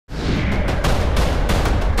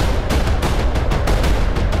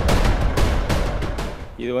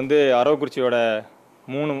இது வந்து அரவக்குறிச்சியோட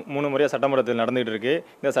மூணு முறையாக சட்டமன்றத்தில் நடந்துகிட்டு இருக்கு.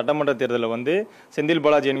 இந்த சட்டமன்ற தேர்தலில் வந்து செந்தில்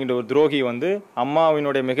பாலாஜி என்கின்ற ஒரு துரோகி வந்து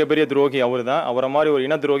அம்மாவினுடைய மிகப்பெரிய துரோகி அவர் தான். அவரை மாதிரி ஒரு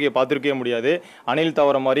இன துரோகியை பார்த்துருக்கவே முடியாது. அணில்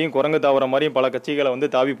தாவர மாதிரியும் குரங்கு தாவர மாதிரியும் பல கட்சிகளை வந்து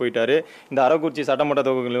தாவி போயிட்டாரு. இந்த அரவக்குறிச்சி சட்டமன்ற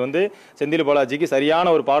தொகுதியில் வந்து செந்தில் பாலாஜிக்கு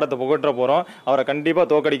சரியான ஒரு பாடத்தை புகற்ற போகிறோம். அவரை கண்டிப்பாக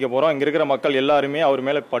தோக்கடிக்க போகிறோம். இங்கே இருக்கிற மக்கள் எல்லாருமே அவர்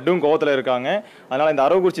மேலே படும் கோவத்தில் இருக்காங்க. அதனால் இந்த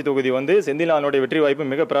அரவக்குறிச்சி தொகுதி வந்து செந்தில் அதனுடைய வெற்றி வாய்ப்பு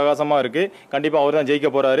மிக பிரகாசமாக இருக்குது. கண்டிப்பாக அவர் தான் ஜெயிக்க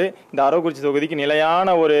போகிறாரு. இந்த அரவக்குறிச்சி தொகுதிக்கு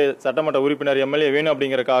நிலையான ஒரு சட்டமன்ற உறுப்பினர் எம்எல்ஏ வேணும்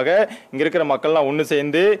அப்படிங்கறக்காக இங்க இருக்கிற மக்கள்லாம் ஒன்று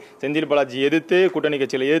சேர்ந்து செந்தில் பாலாஜி எதிர்த்து கூட்டணி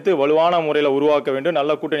கட்சிகளை எதிர்த்து வலுவான முறையில் உருவாக்க வேண்டும்.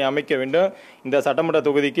 நல்ல கூட்டணி அமைக்க வேண்டும். இந்த சட்டமன்ற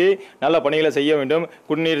தொகுதிக்கு நல்ல பணிகளை செய்ய வேண்டும்.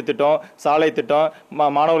 குடிநீர் திட்டம், சாலை திட்டம்,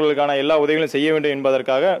 மாணவர்களுக்கான எல்லா உதவிகளும் செய்ய வேண்டும்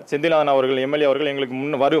என்பதற்காக செந்தில்நாதன் அவர்கள் எம்எல்ஏ அவர்கள் எங்களுக்கு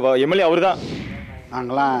எம்எல்ஏ அவர் தான்.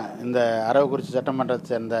 நாங்களாம் இந்த அரவக்குறிச்சி சட்டமன்றத்தை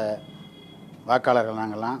சேர்ந்த வாக்காளர்கள்.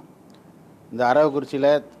 நாங்கள்லாம் இந்த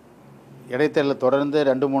அரவக்குறிச்சியில் இடைத்தேர்தல் தொடர்ந்து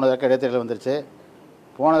 2-3 தடவை இடைத்தேர்தல் வந்துருச்சு.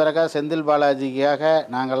 போன தடவை செந்தில் பாலாஜிக்காக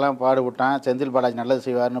நாங்கள்லாம் பாடுபட்டோம். செந்தில் பாலாஜி நல்லது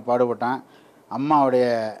செய்வார்னு பாடுபட்டோம். அம்மாவுடைய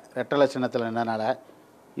ரெட்டலை சின்னத்தில் நின்றனால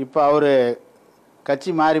இப்போ அவர்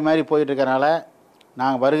கட்சி மாறி மாறி போயிட்டுருக்கனால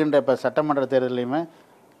நாங்கள் வருகின்ற இப்போ சட்டமன்ற தேர்தலையுமே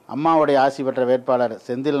அம்மாவுடைய ஆசி பெற்ற வேட்பாளர்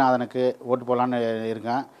செந்தில்நாதனுக்கு ஓட்டு போடலான்னு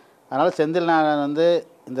இருக்கோம். அதனால் செந்தில்நாதன் வந்து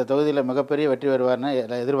இந்த தொகுதியில் மிகப்பெரிய வெற்றி பெறுவார்னு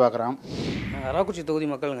எதிர்பார்க்குறோம். அரவக்குறிச்சி தொகுதி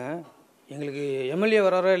மக்களுங்க, எங்களுக்கு எம்எல்ஏ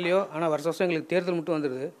வராரோ இல்லையோ, ஆனால் வருஷம் எங்களுக்கு தேர்தல் மட்டும்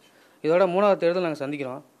வந்துடுது. இதோட 3வது தேர்தல் நாங்கள்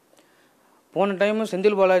சந்திக்கிறோம். போன டைமும்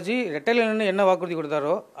செந்தில் பாலாஜி ரெட்டையில் நின்று என்ன வாக்குறுதி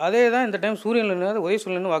கொடுத்தாரோ அதே தான் இந்த டைம் சூரியனில் நின்று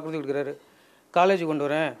உதயசூரியன் வாக்குறுதி கொடுக்குறாரு. காலேஜ் கொண்டு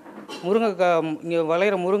வரேன், முருங்கைக்காய் இங்கே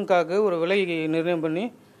விளையிற முருங்கைக்காய்க்கு ஒரு விலை நிர்ணயம் பண்ணி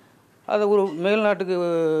அதை ஒரு மேல்நாட்டுக்கு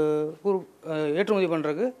ஏற்றுமதி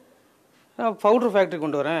பண்ணுறதுக்கு பவுட்ரு ஃபேக்ட்ரி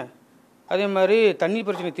கொண்டு வரேன், அதே மாதிரி தண்ணி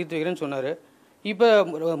பிரச்சனை தீர்த்து வைக்கிறேன்னு சொன்னார். இப்போ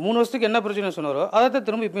 3 வருஷத்துக்கு என்ன பிரச்சனை சொன்னாரோ அதை தான்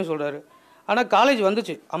திரும்ப இப்பயும் சொல்கிறாரு. ஆனால் காலேஜ்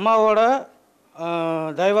வந்துச்சு, அம்மாவோட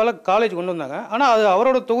தயவால் காலேஜ் கொண்டு வந்தாங்க. ஆனால் அது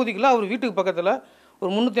அவரோட தொகுதிக்குள்ள அவர் வீட்டுக்கு பக்கத்தில் ஒரு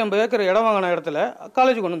 350 ஏக்கர் இடம் வாங்கின இடத்துல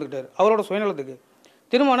காலேஜ் கொண்டு வந்துக்கிட்டார் அவரோட சுயநலத்துக்கு.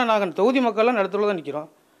 திரும்ப ஆனால் நாங்கள் தொகுதி மக்கள்லாம் நடத்துல தான் நிற்கிறோம்.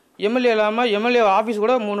 எம்எல்ஏ இல்லாமல் எம்எல்ஏ ஆஃபீஸ்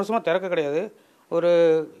கூட 3 வருஷமாக திறக்க கிடையாது.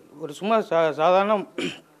 ஒரு சும்மா சாதாரண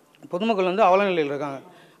பொதுமக்கள் வந்து அவல நிலையில் இருக்காங்க.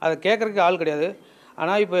 அதை கேட்குறதுக்கு ஆள் கிடையாது.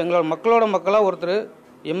 ஆனால் இப்போ எங்களோட மக்களாக ஒருத்தர்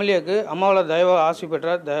எம்எல்ஏக்கு அம்மாவோட தயவா ஆசி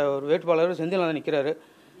பெற்ற ஒரு வேட்பாளர் செந்தில்நாதன் நிற்கிறாரு.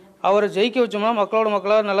 அவரை ஜெயிக்க வச்சோம்னா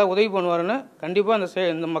மக்களாக நல்லா உதவி பண்ணுவாருன்னு கண்டிப்பாக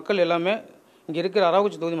இந்த மக்கள் எல்லாமே, இங்கே இருக்கிற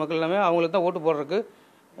அரவக்குறிச்சி தொகுதி மக்கள் எல்லாமே அவங்களுக்கு தான் ஓட்டு போடுறதுக்கு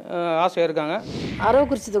ஆசையாக இருக்காங்க.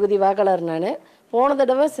 அரவக்குறிச்சி தொகுதி வாக்காளர் நான். போன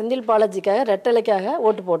தடவை செந்தில் பாலாஜிக்காக ரெட்டலைக்காக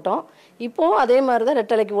ஓட்டு போட்டோம். இப்போவும் அதே மாதிரி தான்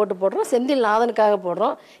ரெட்டலைக்கு ஓட்டு போடுறோம். செந்தில் நாதனுக்காக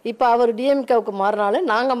போடுறோம். இப்போ அவர் டிஎம்கேவுக்கு மாறினாலும்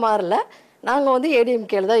நாங்கள் மாறல, நாங்கள் வந்து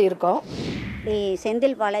ஏடிஎம்கேல தான் இருக்கோம்.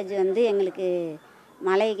 செந்தில் பாலாஜி வந்து எங்களுக்கு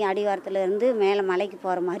மலைக்கு அடிவாரத்தில் இருந்து மேலே மலைக்கு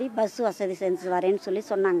போகிற மாதிரி பஸ் வசதி செஞ்சு வரேன்னு சொல்லி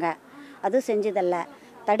சொன்னாங்க. அதுவும் செஞ்சதில்ல.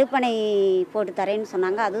 தடுப்பணை போட்டு தரேன்னு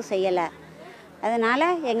சொன்னாங்க, அதுவும் செய்யலை. அதனால்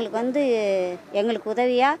எங்களுக்கு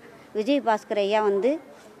உதவியாக விஜய் பாஸ்கர் ஐயா வந்து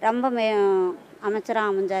ரொம்ப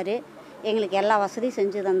அமைச்சராக அமைஞ்சார். எங்களுக்கு எல்லா வசதியும்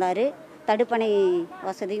செஞ்சு தந்தார். தடுப்பணை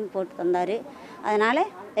வசதியும் போட்டு தந்தார். அதனால்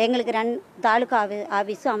எங்களுக்கு 2 தாலுக்கா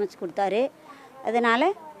ஆஃபீஸும் அமைச்சு கொடுத்தாரு. அதனால்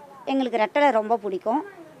எங்களுக்கு ரெட்டலை ரொம்ப பிடிக்கும்.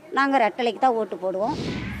 நாங்கள் ரெட்டலைக்கு தான் ஓட்டு போடுவோம்.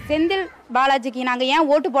 செந்தில் பாலாஜிக்கு நாங்கள் ஏன்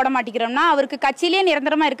ஓட்டு போட மாட்டேங்கிறோம்னா, அவருக்கு கட்சியிலே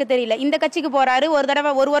நிரந்தரமாக இருக்க தெரியல. இந்த கட்சிக்கு போகிறாரு, ஒரு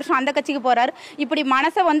தடவை 1 வருஷம் அந்த கட்சிக்கு போகிறாரு. இப்படி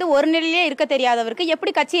மனசை வந்து ஒரு நிலையிலே இருக்க தெரியாதவருக்கு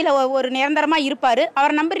எப்படி கட்சியில் ஒரு நிரந்தரமாக இருப்பார்?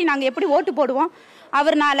 அவரை நம்பி நாங்கள் எப்படி ஓட்டு போடுவோம்?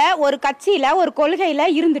 அவர்னால ஒரு கட்சியில் ஒரு கொள்கையில்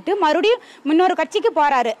இருந்துட்டு மறுபடியும் இன்னொரு கட்சிக்கு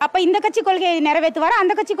போகிறாரு. அப்போ இந்த கட்சி கொள்கையை நிறைவேற்றுவாரா,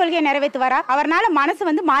 அந்த கட்சி கொள்கையை நிறைவேற்றுவாரா? அவர்னால மனசு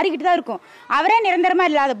வந்து மாறிக்கிட்டு தான் இருக்கும். அவரே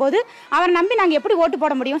நிரந்தரமாக இல்லாத போது அவரை நம்பி நாங்கள் எப்படி ஓட்டு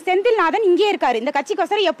போட முடியும்? செந்தில்நாதன் இங்கே இருக்காரு, இந்த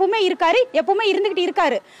கட்சிக்கோசரம் எப்பவுமே இருக்காரு, எப்பவுமே இருந்துகிட்டு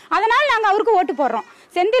இருக்காரு. அதனால் நாங்கள் அவருக்கு ஓட்டு போடுறோம்.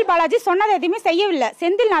 செந்தில் பாலாஜி சொன்னதை எதுவுமே செய்யவில்லை.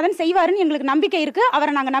 செந்தில்நாதன் செய்வாருன்னு எங்களுக்கு நம்பிக்கை இருக்குது.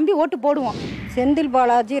 அவரை நாங்கள் நம்பி ஓட்டு போடுவோம். செந்தில்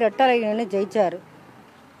பாலாஜி ரெட்டலைன்னு ஜெயிச்சார்.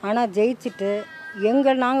 ஆனால் ஜெயிச்சுட்டு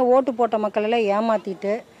நாங்கள் ஓட்டு போட்ட மக்களெல்லாம்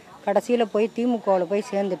ஏமாற்றிட்டு கடைசியில் போய் திமுகவில் போய்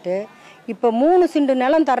சேர்ந்துட்டு இப்போ 3 சென்ட்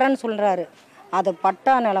நிலம் தர்றேன்னு சொல்கிறாரு. அது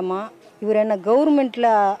பட்டா நிலமா? இவர் என்ன கவர்மெண்ட்டில்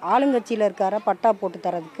ஆளுங்கட்சியில் இருக்காரா பட்டா போட்டு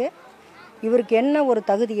தரதுக்கு? இவருக்கு என்ன ஒரு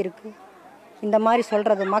தகுதி இருக்குது இந்த மாதிரி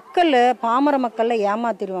சொல்கிறது? மக்கள் பாமர மக்களில்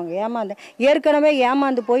ஏமாற்றிடுவாங்க. ஏற்கனவே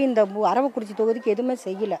ஏமாந்து போய் இந்த அரவக்குறிச்சி தொகுதிக்கு எதுவுமே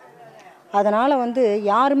செய்யலை. அதனால் வந்து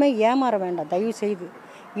யாருமே ஏமாற வேண்டாம் தயவு செய்து.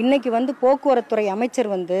 இன்றைக்கி வந்து போக்குவரத்துறை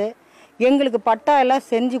அமைச்சர் வந்து எங்களுக்கு பட்டா எல்லாம்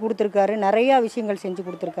செஞ்சு கொடுத்துருக்காரு, நிறையா விஷயங்கள் செஞ்சு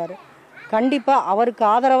கொடுத்துருக்காரு. கண்டிப்பாக அவருக்கு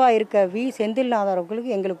ஆதரவாக இருக்க செந்தில்நாதன்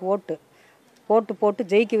அவர்களுக்கு எங்களுக்கு போட்டு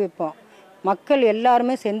ஜெயிக்க வைப்போம். மக்கள்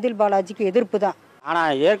எல்லாருமே செந்தில் பாலாஜிக்கு எதிர்ப்பு தான்.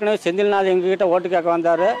 ஆனால் ஏற்கனவே செந்தில்நாதன் எங்ககிட்ட ஓட்டு கேட்க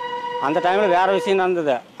வந்தார். அந்த டைமில் வேறு விஷயம்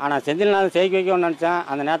நடந்தது. ஆனால் செந்தில்நாதன் ஜெயிக்க வைக்கணும்னு நினச்சேன்.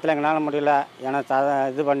 அந்த நேரத்தில் எங்களால் முடியல, ஏன்னா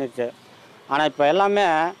இது பண்ணிடுச்சு. ஆனால் இப்போ எல்லாமே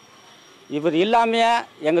இவர் இல்லாமையே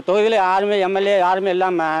எங்கள் தொகுதியில் யாருமே எம்எல்ஏ யாருமே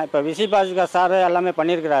இல்லாமல் இப்போ விசிபாஸ்கர் சார் எல்லாமே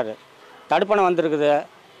பண்ணியிருக்கிறாரு. தடுப்பணை வந்திருக்குது,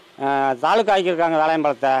 தாலுக்கா ஆக்கியிருக்காங்க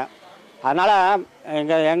வேலையம்பலத்தை. அதனால்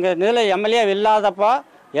எங்கள் இதில் எம்எல்ஏ இல்லாதப்போ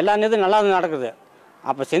எல்லா இதுவும் நல்லது நடக்குது.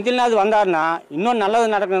 அப்போ செந்தில்நாத் வந்தாருன்னா இன்னும் நல்லது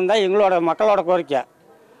நடக்கணும் தான் எங்களோட மக்களோட கோரிக்கை.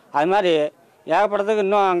 அது மாதிரி ஏகப்பட்டதுக்கு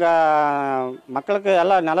இன்னும் அங்கே மக்களுக்கு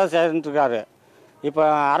எல்லாம் நல்லது செய்துருக்காரு. இப்போ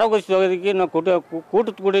அரவக்குறிச்சி தொகுதிக்கு இன்னும்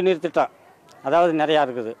கூட்டு குடிநீர் திட்டம் அதாவது நிறையா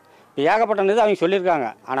இருக்குது. இப்போ ஏகப்பட்டது அவங்க சொல்லியிருக்காங்க.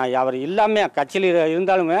 ஆனால் அவர் இல்லாமல் கட்சியில்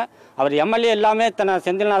இருந்தாலுமே அவர் எம்எல்ஏ இல்லாமல் இத்தனை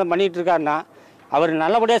செந்தில்நாதன் பண்ணிகிட்டு இருக்காருன்னா அவர்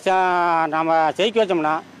நல்லபடியாக நம்ம ஜெயிக்க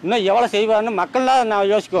வச்சோம்னா இன்னும் எவ்வளோ செய்வார்னு மக்கள்லாம் நான்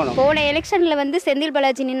யோசிக்கணும். போன எலெக்ஷனில் வந்து செந்தில்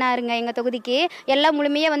பாலாஜி நின்னாருங்க எங்கள் தொகுதிக்கு. எல்லாம்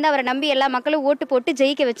முழுமையாக வந்து அவரை நம்பி எல்லா மக்களும் ஓட்டு போட்டு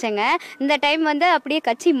ஜெயிக்க வச்சேங்க. இந்த டைம் வந்து அப்படியே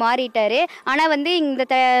கட்சி மாறிட்டார். ஆனால் வந்து இந்த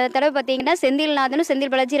தடவை பார்த்தீங்கன்னா செந்தில்நாதனும்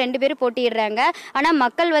செந்தில் பாலாஜி 2 பேரும் போட்டிடுறாங்க. ஆனால்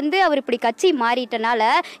மக்கள் வந்து அவர் இப்படி கட்சி மாறிட்டனால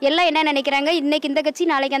எல்லாம் என்ன நினைக்கிறாங்க, இன்னைக்கு இந்த கட்சி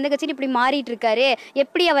நாளைக்கு அந்த கட்சின்னு இப்படி மாறிட்டு இருக்காரு,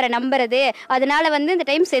 எப்படி அவரை நம்புறது? அதனால வந்து இந்த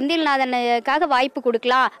டைம் செந்தில்நாதனுக்காக வாய்ப்பு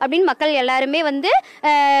கொடுக்கலாம் அப்படின்னு மக்கள் எல்லாருமே வந்து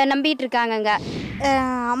நம்பிட்டு இருக்காங்கங்க.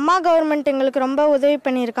 அம்மா கவர்மெண்ட் எங்களுக்கு ரொம்ப உதவி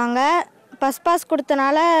பண்ணியிருக்காங்க. பஸ் பாஸ்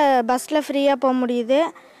கொடுத்தனால பஸ்ஸில் ஃப்ரீயாக போக முடியுது.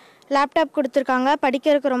 லேப்டாப் கொடுத்துருக்காங்க,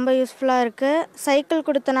 படிக்கிறதுக்கு ரொம்ப யூஸ்ஃபுல்லாக இருக்குது. சைக்கிள்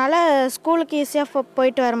கொடுத்தனால ஸ்கூலுக்கு ஈஸியாக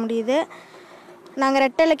போயிட்டு வர முடியுது. நாங்கள்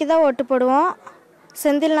ரெட்டலைக்கு தான் ஓட்டு போடுவோம்,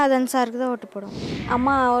 செந்தில்நாதன் சாருக்கு தான் ஓட்டு போடுவோம்.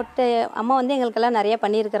 அம்மா வந்து எங்களுக்கெல்லாம் நிறைய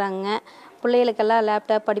பண்ணியிருக்கிறாங்க. பிள்ளைகளுக்கெல்லாம்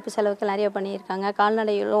லேப்டாப் படிப்பு செலவுக்கு நிறைய பண்ணியிருக்காங்க.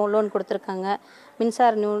 கால்நடை லோன் கொடுத்துருக்காங்க.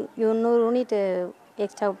 மின்சார 100 யூனிட்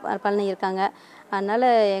எக்ஸ்ட்ரா பண்ணியிருக்காங்க. அதனால்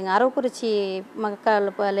எங்கள் அரவக்குறிச்சி மக்கள்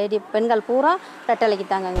பெண்கள் பூரா ரெட்டலைக்கு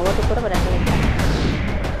தாங்க எங்கள் ஓட்டு கூட ரெட்டலைக்கு தாங்க.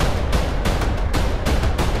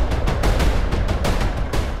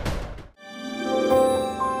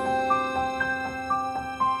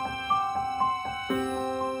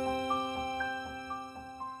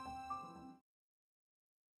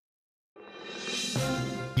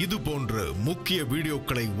 இது போன்ற முக்கிய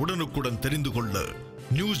வீடியோக்களை உடனுக்குடன் தெரிந்து கொள்ள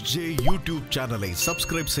NewsJ யூடியூப் சேனலை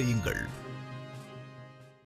சப்ஸ்கிரைப் செய்யுங்கள்.